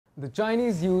The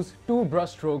Chinese use two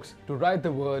brushstrokes to write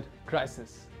the word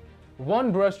crisis.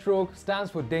 One brushstroke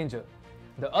stands for danger,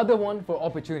 the other one for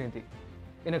opportunity.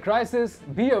 In a crisis,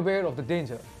 be aware of the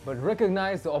danger, but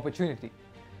recognize the opportunity.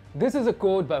 This is a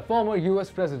quote by former US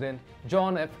President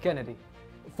John F. Kennedy.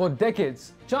 For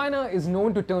decades, China is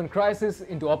known to turn crisis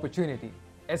into opportunity,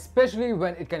 especially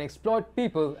when it can exploit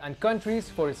people and countries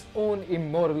for its own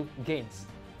immoral gains.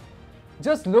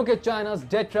 Just look at China's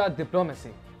debt trap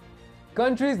diplomacy.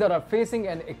 Countries that are facing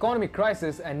an economic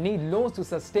crisis and need loans to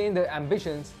sustain their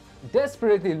ambitions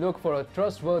desperately look for a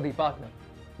trustworthy partner.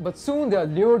 But soon they are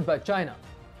lured by China,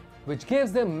 which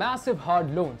gives them massive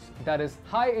hard loans, that is,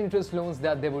 high interest loans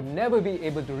that they would never be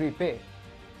able to repay.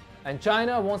 And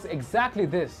China wants exactly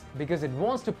this because it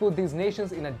wants to put these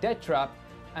nations in a debt trap,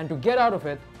 and to get out of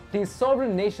it, these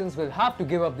sovereign nations will have to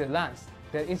give up their lands,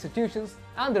 their institutions,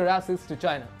 and their assets to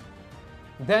China.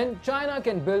 Then China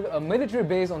can build a military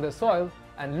base on their soil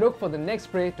and look for the next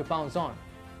prey to pounce on.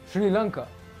 Sri Lanka,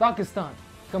 Pakistan,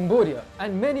 Cambodia,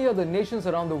 and many other nations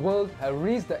around the world have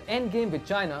reached the endgame with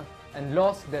China and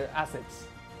lost their assets.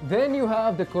 Then you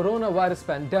have the coronavirus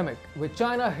pandemic, which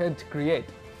China helped create.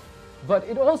 But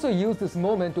it also used this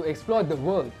moment to exploit the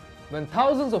world. When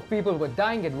thousands of people were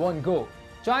dying at one go,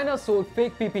 China sold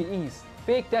fake PPEs,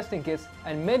 fake testing kits,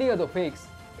 and many other fakes,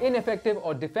 ineffective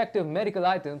or defective medical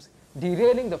items,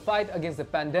 derailing the fight against the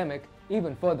pandemic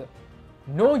even further.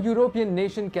 No European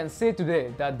nation can say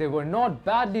today that they were not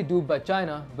badly duped by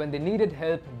China when they needed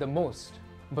help the most.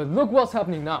 But look what's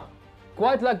happening now.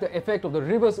 Quite like the effect of the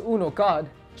reverse Uno card,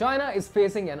 China is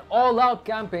facing an all-out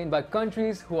campaign by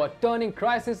countries who are turning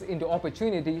crisis into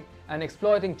opportunity and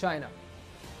exploiting China.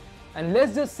 And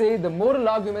let's just say the moral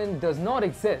argument does not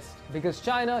exist because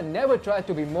China never tried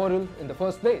to be moral in the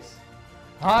first place.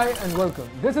 Hi and welcome.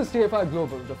 This is TFI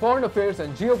Global, the foreign affairs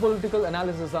and geopolitical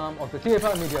analysis arm of the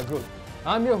TFI Media Group.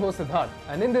 I'm your host Siddharth,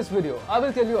 and in this video, I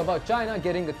will tell you about China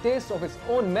getting a taste of its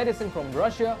own medicine from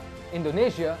Russia,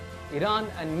 Indonesia, Iran,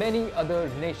 and many other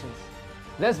nations.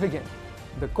 Let's begin.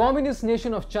 The communist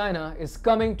nation of China is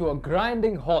coming to a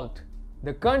grinding halt.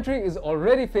 The country is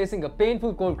already facing a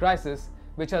painful coal crisis,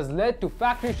 which has led to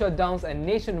factory shutdowns and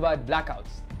nationwide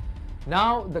blackouts.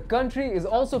 Now, the country is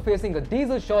also facing a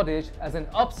diesel shortage as an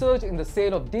upsurge in the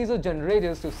sale of diesel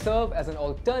generators to serve as an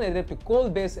alternative to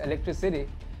coal-based electricity.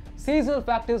 Seasonal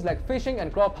factors like fishing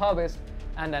and crop harvest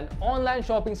and an online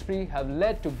shopping spree have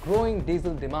led to growing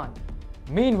diesel demand.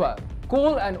 Meanwhile,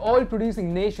 coal and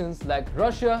oil-producing nations like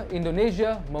Russia,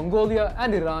 Indonesia, Mongolia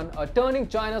and Iran are turning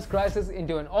China's crisis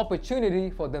into an opportunity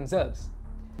for themselves.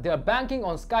 They are banking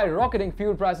on skyrocketing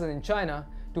fuel prices in China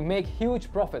to make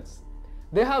huge profits.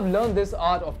 They have learned this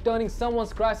art of turning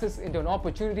someone's crisis into an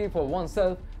opportunity for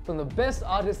oneself from the best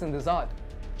artists in this art,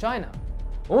 China.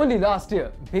 Only last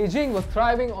year, Beijing was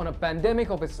thriving on a pandemic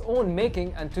of its own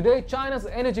making, and today China's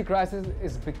energy crisis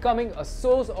is becoming a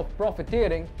source of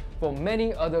profiteering for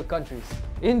many other countries.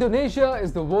 Indonesia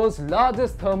is the world's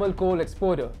largest thermal coal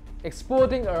exporter,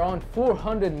 exporting around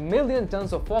 400 million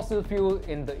tons of fossil fuel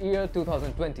in the year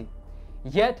 2020.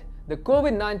 Yet, the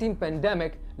COVID-19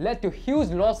 pandemic led to huge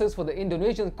losses for the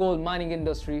Indonesian coal mining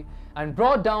industry and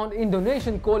brought down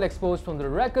Indonesian coal exports from the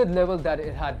record level that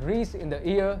it had reached in the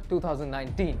year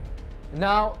 2019.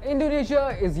 Now,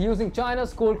 Indonesia is using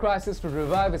China's coal crisis to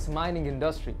revive its mining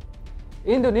industry.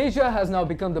 Indonesia has now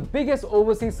become the biggest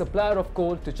overseas supplier of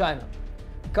coal to China.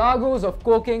 Cargoes of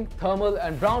coking, thermal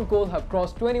and brown coal have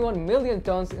crossed 21 million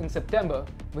tons in September,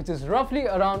 which is roughly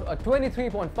around a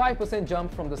 23.5%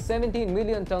 jump from the 17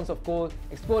 million tons of coal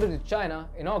exported to China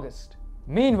in August.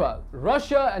 Meanwhile,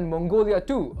 Russia and Mongolia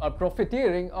too are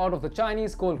profiteering out of the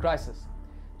Chinese coal crisis.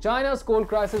 China's coal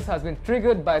crisis has been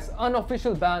triggered by its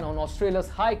unofficial ban on Australia's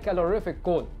high calorific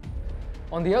coal.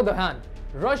 On the other hand,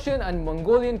 Russian and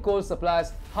Mongolian coal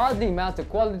supplies hardly match the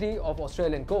quality of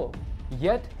Australian coal.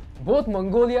 Yet, both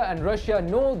Mongolia and Russia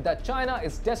know that China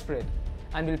is desperate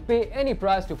and will pay any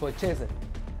price to purchase it.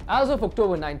 As of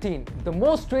October 19, the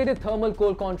most traded thermal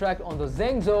coal contract on the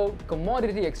Zhengzhou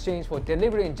Commodity Exchange for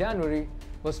delivery in January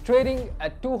was trading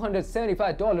at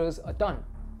 $275 a ton.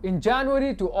 In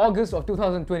January to August of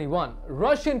 2021,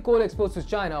 Russian coal exports to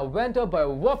China went up by a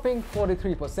whopping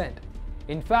 43%.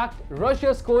 In fact,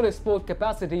 Russia's coal export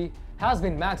capacity has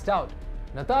been maxed out.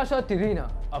 Natasha Tirina,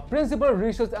 a principal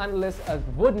research analyst at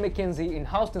Wood Mackenzie in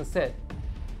Houston, said,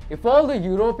 "If all the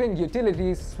European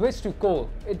utilities switch to coal,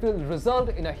 it will result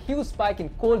in a huge spike in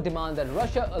coal demand that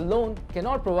Russia alone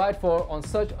cannot provide for on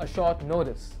such a short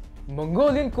notice."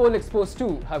 Mongolian coal exports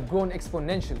too have grown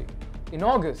exponentially. In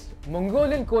August,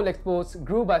 Mongolian coal exports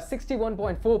grew by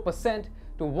 61.4%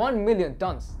 to 1 million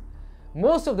tons.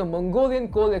 Most of the Mongolian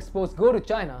coal exports go to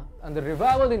China, and the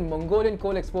revival in Mongolian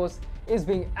coal exports is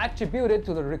being attributed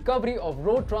to the recovery of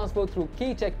road transport through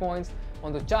key checkpoints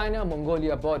on the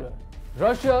China-Mongolia border.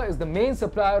 Russia is the main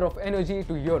supplier of energy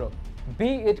to Europe,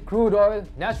 be it crude oil,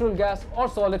 natural gas, or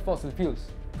solid fossil fuels.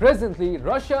 Presently,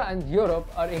 Russia and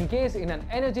Europe are engaged in an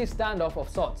energy standoff of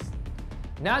sorts.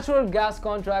 Natural gas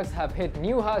contracts have hit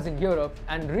new highs in Europe,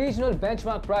 and regional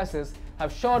benchmark prices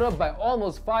have shot up by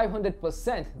almost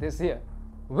 500% this year.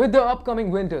 With the upcoming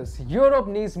winters, Europe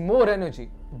needs more energy,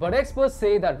 but experts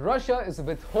say that Russia is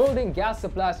withholding gas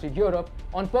supplies to Europe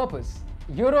on purpose.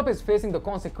 Europe is facing the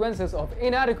consequences of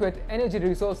inadequate energy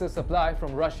resources supply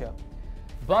from Russia,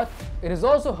 but it is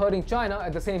also hurting China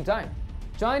at the same time.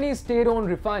 Chinese state-owned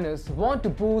refiners want to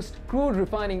boost crude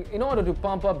refining in order to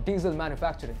pump up diesel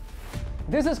manufacturing.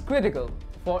 This is critical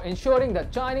for ensuring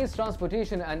that Chinese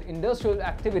transportation and industrial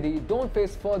activity don't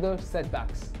face further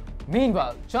setbacks.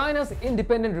 Meanwhile, China's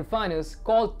independent refiners,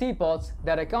 called teapots,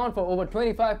 that account for over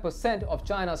 25% of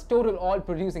China's total oil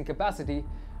producing capacity,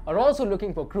 are also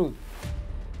looking for crude.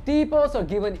 Teapots are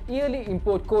given yearly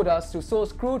import quotas to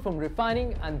source crude from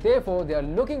refining, and therefore they are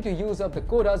looking to use up the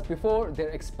quotas before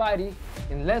their expiry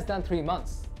in less than 3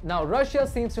 months. Now, Russia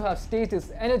seems to have staged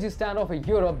its energy standoff with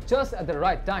Europe just at the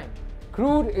right time.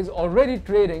 Crude is already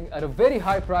trading at a very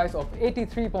high price of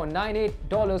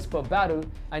 $83.98 per barrel,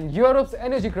 and Europe's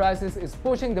energy crisis is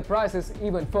pushing the prices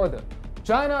even further.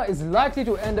 China is likely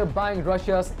to end up buying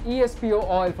Russia's ESPO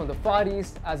oil from the Far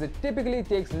East, as it typically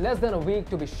takes less than a week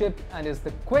to be shipped and is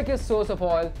the quickest source of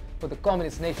oil for the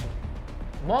communist nation.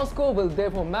 Moscow will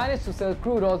therefore manage to sell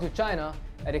crude oil to China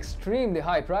at extremely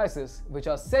high prices, which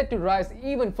are set to rise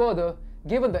even further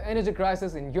given the energy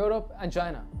crisis in Europe and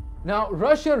China. Now,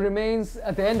 Russia remains,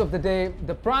 at the end of the day,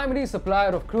 the primary supplier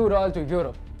of crude oil to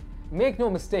Europe. Make no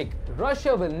mistake,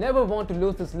 Russia will never want to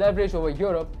lose this leverage over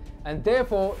Europe, and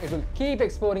therefore it will keep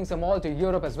exporting some oil to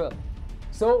Europe as well.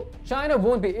 So, China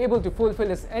won't be able to fulfill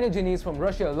its energy needs from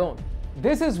Russia alone.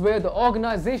 This is where the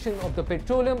organization of the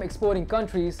petroleum exporting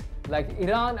countries like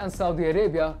Iran and Saudi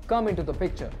Arabia come into the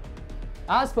picture.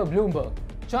 As per Bloomberg,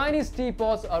 Chinese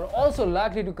teapots are also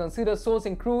likely to consider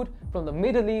sourcing crude from the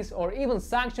Middle East or even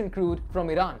sanctioned crude from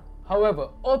Iran. However,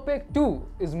 OPEC too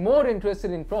is more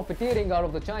interested in profiteering out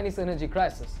of the Chinese energy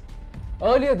crisis.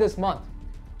 Earlier this month,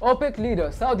 OPEC leader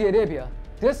Saudi Arabia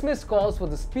dismissed calls for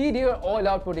the speedier oil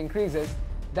output increases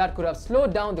that could have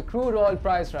slowed down the crude oil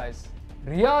price rise.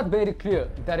 Riyadh made it clear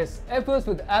that its efforts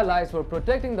with allies were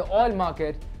protecting the oil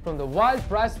market from the wild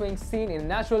price swings seen in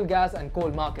natural gas and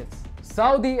coal markets.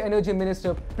 Saudi Energy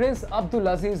Minister Prince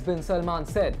Abdulaziz bin Salman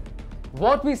said,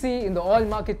 "What we see in the oil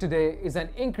market today is an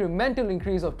incremental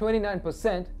increase of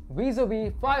 29%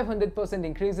 vis-a-vis 500%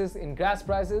 increases in gas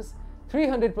prices,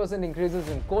 300% increases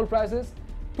in coal prices,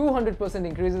 200%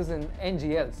 increases in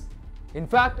NGLs. In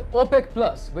fact, OPEC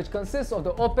Plus, which consists of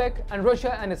the OPEC and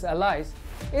Russia and its allies,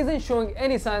 isn't showing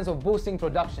any signs of boosting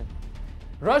production."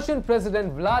 Russian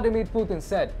President Vladimir Putin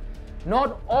said,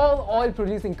 "Not all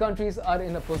oil-producing countries are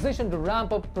in a position to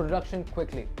ramp up production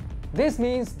quickly." This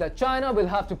means that China will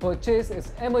have to purchase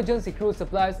its emergency crude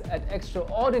supplies at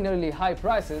extraordinarily high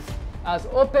prices as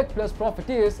OPEC Plus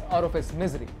profiteers out of its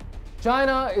misery.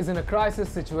 China is in a crisis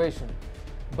situation,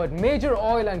 but major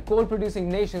oil and coal-producing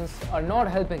nations are not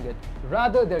helping it.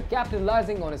 Rather, they're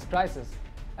capitalizing on its crisis,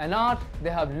 an art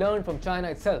they have learned from China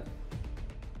itself.